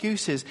no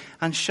excuses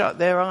and shut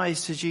their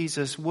eyes to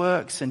Jesus'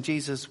 works and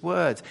Jesus'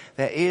 words,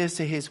 their ears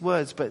to his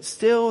words. But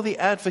still the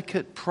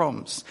advocate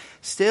prompts,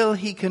 still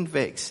he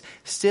convicts,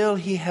 still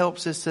he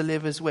helps us to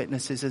live as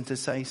witnesses and to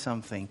say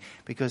something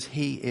because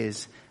he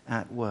is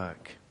at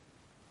work.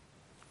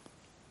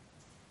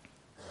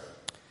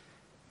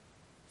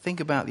 Think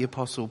about the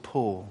Apostle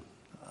Paul.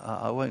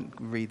 I won't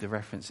read the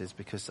references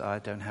because I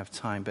don't have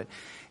time, but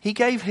he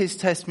gave his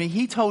testimony.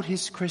 He told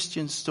his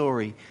Christian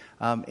story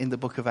in the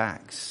book of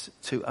Acts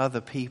to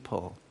other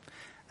people.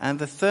 And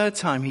the third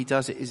time he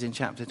does it is in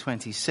chapter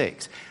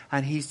 26.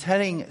 And he's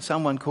telling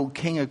someone called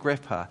King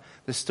Agrippa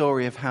the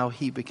story of how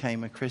he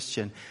became a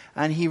Christian.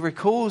 And he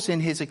recalls in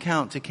his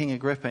account to King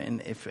Agrippa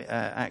in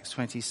Acts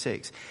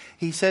 26,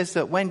 he says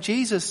that when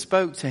Jesus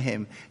spoke to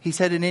him, he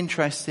said an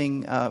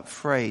interesting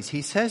phrase.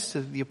 He says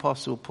to the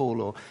Apostle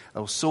Paul,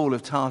 or Saul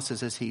of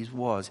Tarsus as he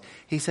was,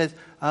 he says,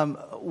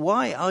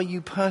 why are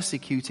you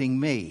persecuting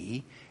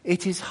me?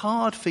 It is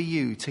hard for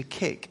you to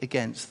kick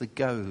against the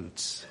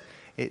goads.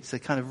 It's a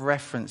kind of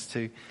reference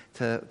to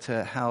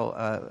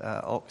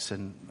how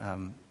oxen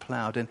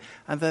ploughed.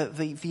 And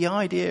the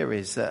idea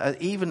is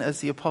that even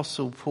as the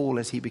Apostle Paul,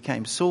 as he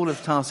became Saul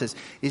of Tarsus,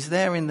 is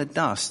there in the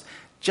dust,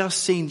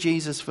 just seen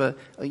Jesus for,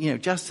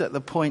 just at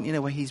the point,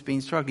 where he's been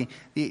struggling.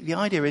 The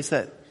idea is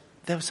that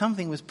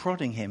something was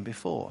prodding him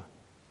before.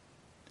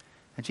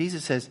 And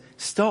Jesus says,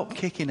 stop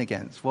kicking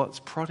against what's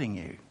prodding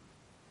you.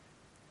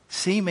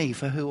 See me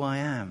for who I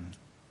am.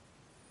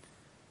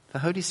 The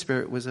Holy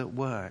Spirit was at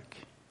work.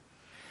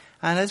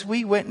 And as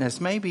we witness,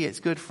 maybe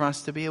it's good for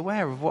us to be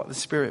aware of what the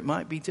Spirit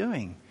might be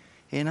doing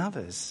in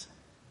others.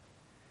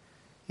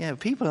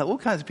 All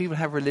kinds of people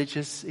have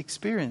religious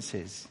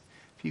experiences.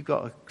 If you've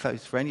got a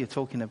close friend, you're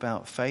talking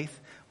about faith,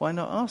 why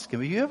not ask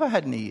him, have you ever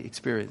had any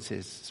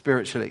experiences,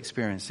 spiritual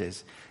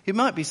experiences? You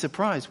might be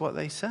surprised what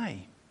they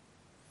say.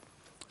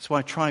 That's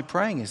why Try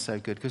Praying is so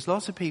good, because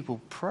lots of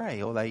people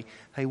pray or they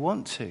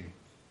want to.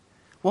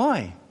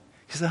 Why?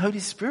 Because the Holy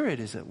Spirit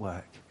is at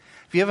work.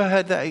 Have you ever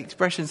heard that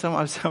expression?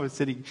 I was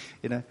sitting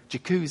in a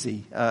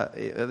jacuzzi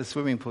at the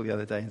swimming pool the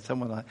other day, and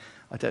someone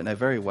I don't know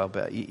very well,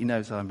 but he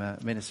knows I'm a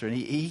minister, and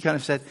he kind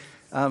of said,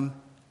 I'm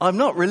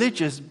not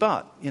religious,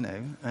 but,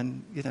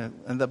 and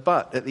the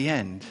but at the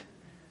end,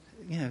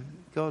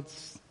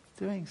 God's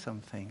doing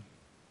something.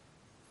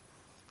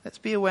 Let's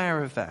be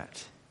aware of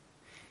that.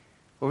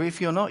 Or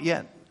if you're not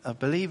yet a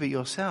believer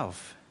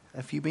yourself,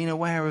 have you been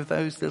aware of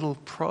those little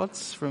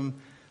prods from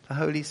the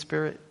Holy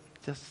Spirit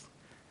just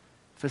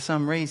for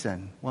some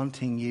reason,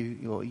 wanting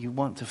you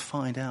want to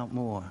find out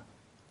more?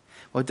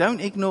 Well,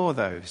 don't ignore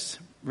those.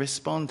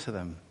 Respond to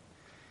them.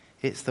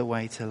 It's the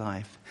way to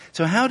life.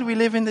 So how do we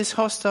live in this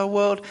hostile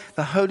world?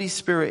 The Holy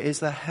Spirit is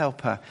the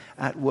helper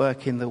at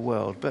work in the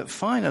world. But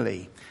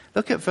finally,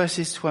 look at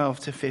verses 12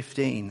 to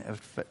 15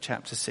 of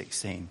chapter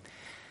 16.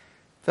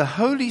 The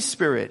Holy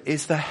Spirit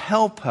is the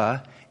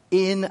helper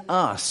in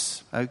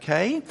us.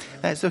 Okay?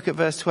 Let's look at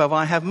verse 12.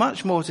 I have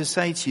much more to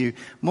say to you,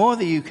 more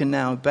than you can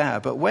now bear.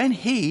 But when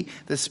he,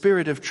 the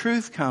Spirit of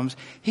truth, comes,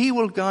 he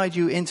will guide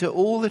you into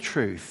all the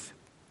truth.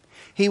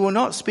 He will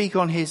not speak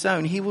on his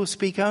own. He will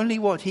speak only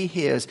what he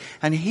hears,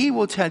 and he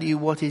will tell you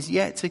what is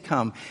yet to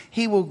come.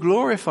 He will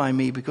glorify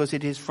me, because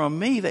it is from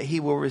me that he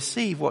will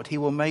receive what he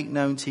will make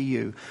known to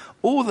you.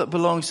 All that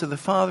belongs to the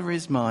Father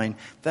is mine.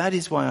 That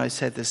is why I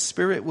said the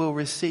Spirit will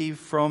receive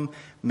from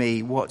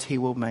me what he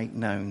will make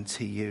known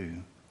to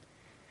you.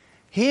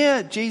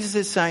 Here, Jesus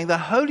is saying the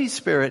Holy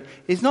Spirit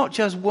is not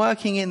just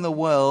working in the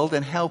world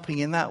and helping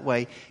in that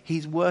way.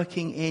 He's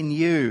working in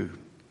you,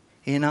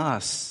 in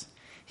us.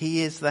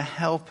 He is the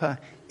helper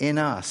in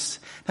us.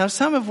 Now,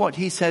 some of what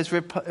he says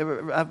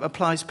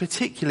applies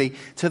particularly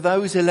to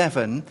those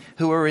 11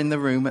 who were in the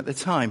room at the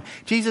time.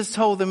 Jesus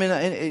told them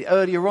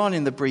earlier on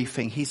in the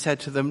briefing, he said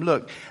to them,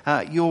 look,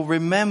 you'll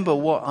remember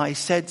what I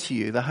said to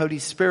you. The Holy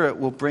Spirit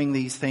will bring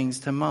these things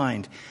to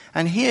mind.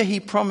 And here he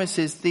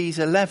promises these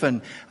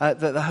 11 that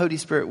the Holy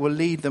Spirit will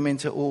lead them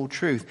into all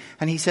truth.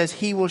 And he says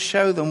he will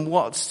show them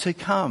what's to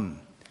come.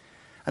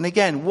 And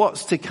again,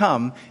 what's to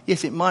come,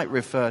 yes, it might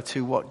refer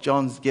to what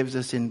John gives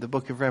us in the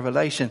book of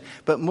Revelation,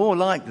 but more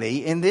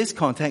likely, in this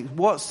context,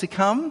 what's to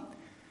come?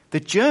 The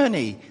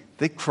journey,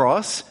 the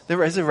cross, the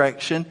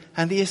resurrection,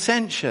 and the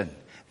ascension.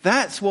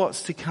 That's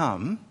what's to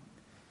come.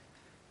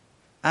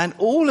 And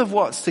all of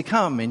what's to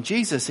come in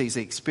Jesus'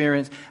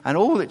 experience and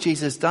all that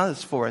Jesus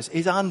does for us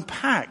is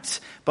unpacked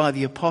by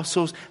the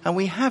apostles, and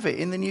we have it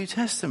in the New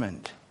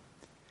Testament.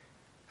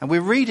 And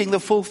we're reading the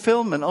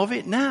fulfillment of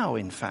it now,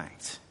 in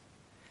fact.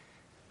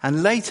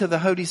 And later the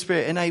Holy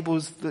Spirit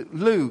enables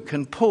Luke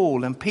and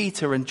Paul and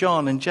Peter and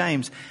John and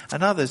James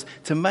and others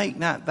to make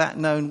that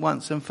known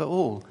once and for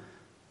all.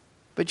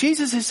 But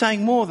Jesus is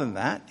saying more than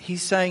that.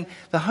 He's saying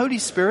the Holy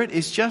Spirit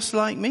is just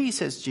like me,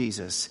 says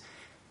Jesus.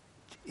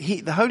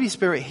 The Holy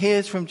Spirit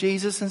hears from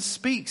Jesus and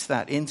speaks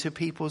that into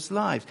people's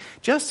lives.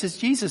 Just as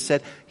Jesus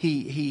said,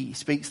 he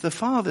speaks the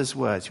Father's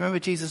words. Remember,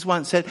 Jesus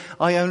once said,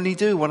 I only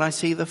do what I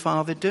see the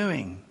Father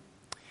doing.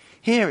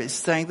 Here it's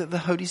saying that the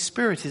Holy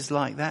Spirit is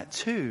like that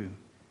too.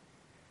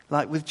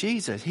 Like with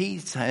Jesus, he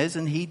says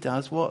and he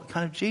does what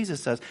kind of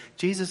Jesus does.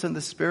 Jesus and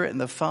the Spirit and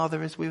the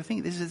Father, as we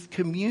think, this is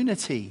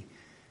community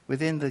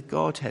within the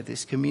Godhead,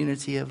 this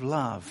community of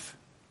love.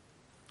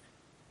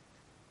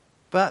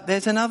 But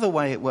there's another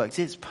way it works.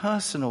 It's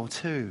personal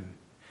too,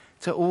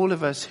 to all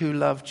of us who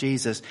love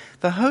Jesus.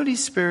 The Holy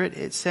Spirit,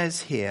 it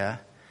says here,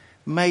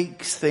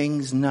 makes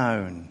things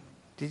known.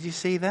 Did you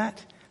see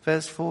that?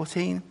 Verse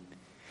 14.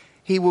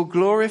 He will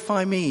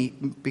glorify me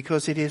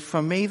because it is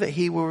from me that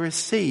he will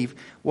receive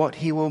what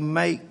he will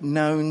make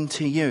known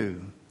to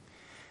you.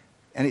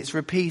 And it's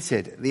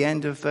repeated at the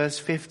end of verse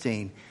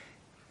 15.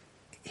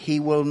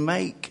 He will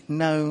make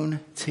known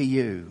to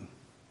you.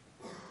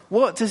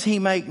 What does he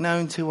make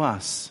known to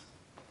us?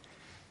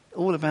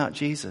 All about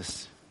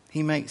Jesus.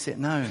 He makes it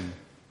known.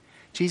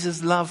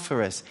 Jesus' love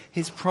for us,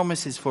 his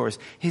promises for us,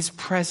 his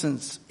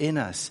presence in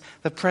us,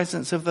 the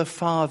presence of the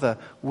Father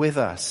with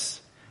us.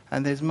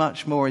 And there's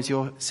much more, as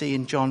you'll see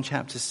in John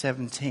chapter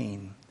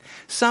 17.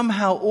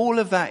 Somehow all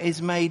of that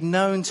is made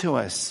known to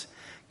us.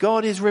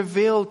 God is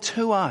revealed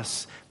to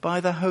us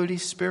by the Holy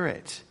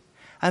Spirit.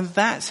 And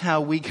that's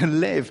how we can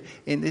live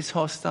in this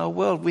hostile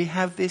world. We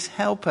have this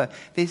helper,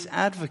 this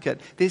advocate,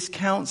 this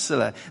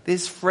counselor,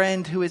 this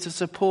friend who is a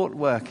support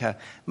worker,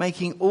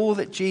 making all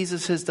that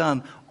Jesus has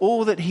done,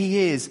 all that he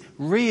is,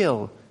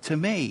 real to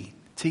me,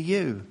 to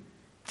you,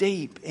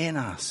 deep in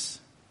us.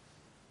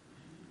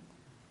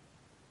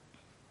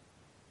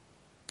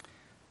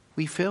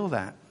 We feel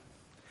that.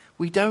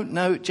 We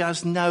don't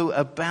just know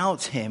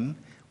about him.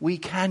 We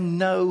can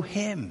know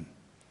him.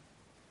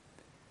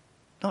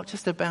 Not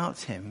just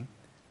about him,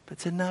 but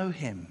to know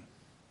him.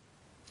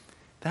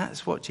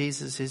 That's what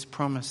Jesus is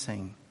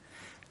promising.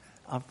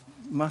 I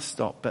must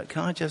stop, but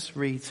can I just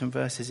read some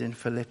verses in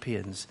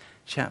Philippians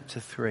chapter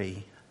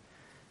 3,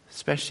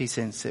 especially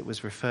since it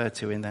was referred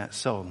to in that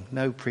song.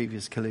 No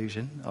previous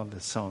collusion on the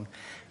song.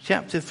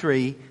 Chapter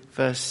 3,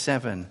 verse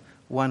 7.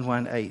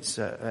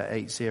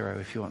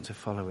 1180 if you want to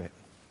follow it.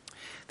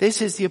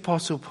 This is the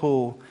Apostle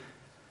Paul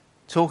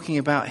talking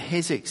about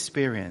his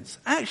experience.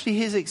 Actually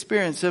his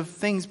experience of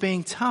things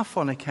being tough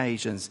on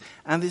occasions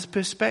and this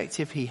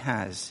perspective he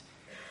has.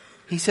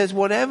 He says,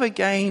 whatever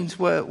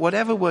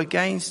were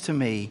gains to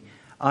me,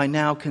 I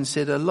now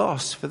consider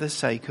loss for the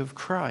sake of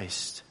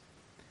Christ.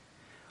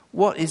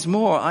 What is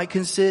more, I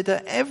consider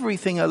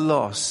everything a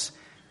loss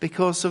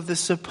because of the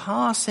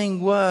surpassing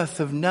worth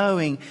of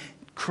knowing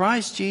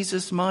Christ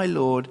Jesus my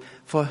Lord,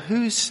 for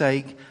whose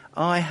sake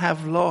I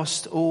have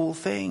lost all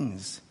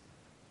things.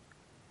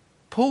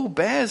 Paul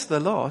bears the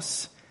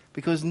loss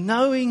because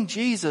knowing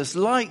Jesus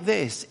like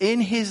this in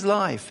his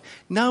life,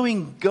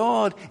 knowing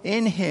God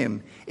in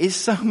him, is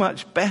so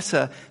much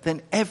better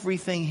than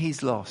everything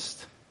he's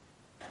lost.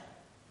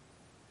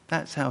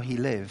 That's how he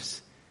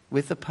lives,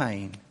 with the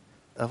pain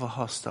of a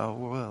hostile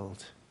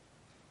world.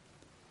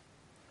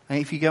 And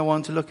if you go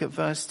on to look at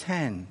verse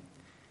 10,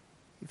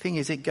 the thing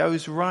is, it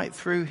goes right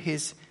through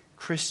his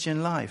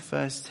Christian life.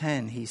 Verse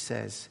 10, he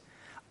says,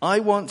 I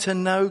want to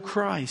know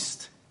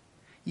Christ.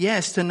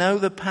 Yes, to know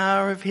the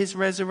power of his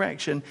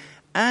resurrection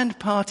and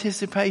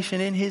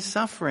participation in his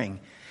suffering.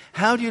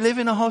 How do you live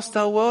in a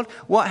hostile world?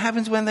 What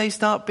happens when they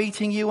start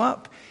beating you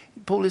up?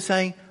 Paul is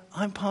saying,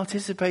 I'm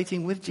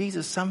participating with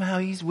Jesus. Somehow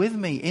he's with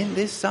me in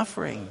this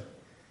suffering.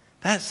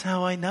 That's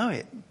how I know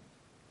it.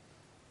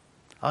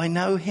 I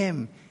know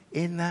him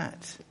in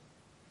that.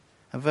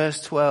 And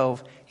verse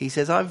 12, he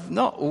says, I've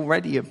not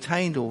already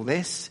obtained all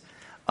this.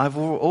 Have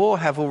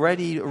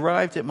already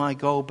arrived at my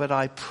goal, but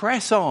I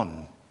press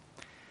on.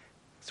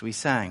 As we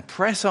sang,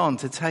 press on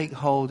to take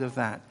hold of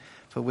that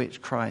for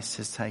which Christ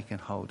has taken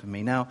hold of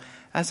me. Now,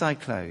 as I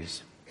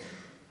close,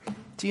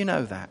 do you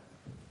know that?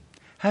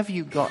 Have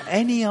you got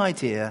any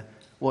idea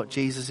what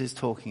Jesus is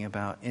talking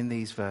about in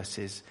these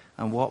verses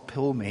and what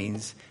Paul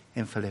means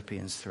in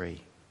Philippians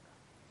 3?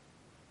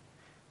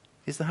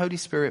 Is the Holy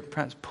Spirit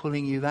perhaps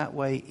pulling you that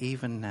way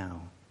even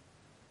now?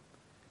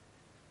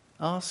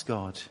 Ask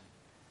God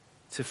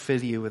to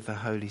fill you with the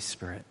Holy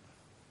Spirit.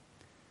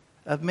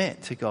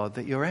 Admit to God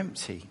that you're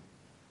empty.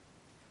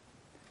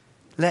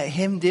 Let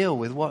him deal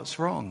with what's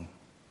wrong.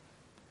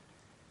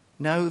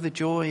 Know the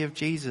joy of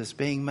Jesus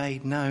being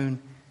made known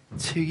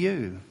to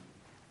you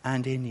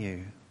and in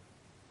you.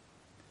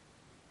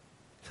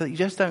 So that you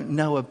just don't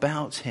know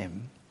about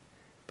him,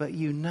 but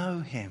you know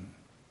him.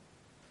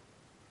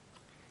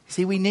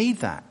 See, we need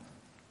that.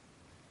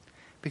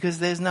 Because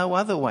there's no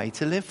other way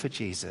to live for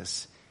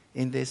Jesus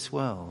in this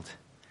world.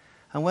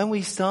 And when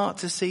we start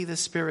to see the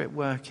Spirit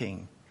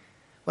working,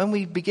 then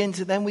we begin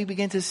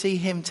to see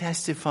him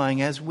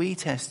testifying as we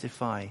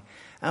testify.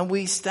 And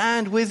we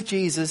stand with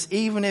Jesus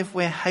even if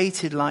we're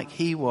hated like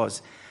he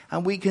was.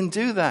 And we can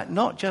do that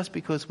not just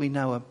because we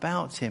know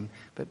about him,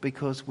 but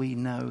because we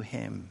know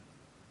him.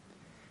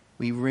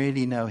 We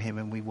really know him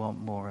and we want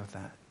more of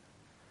that.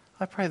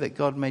 I pray that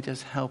God may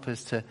just help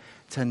us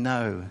to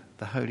know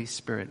the Holy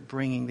Spirit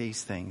bringing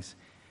these things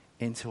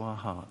into our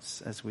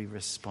hearts as we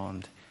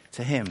respond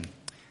to him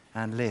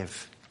and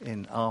live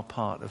in our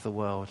part of the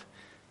world,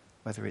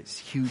 whether it's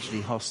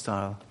hugely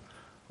hostile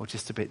or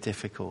just a bit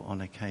difficult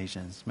on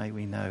occasions. May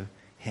we know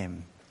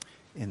him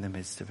in the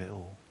midst of it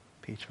all.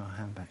 Peter, I'll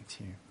hand back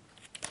to you.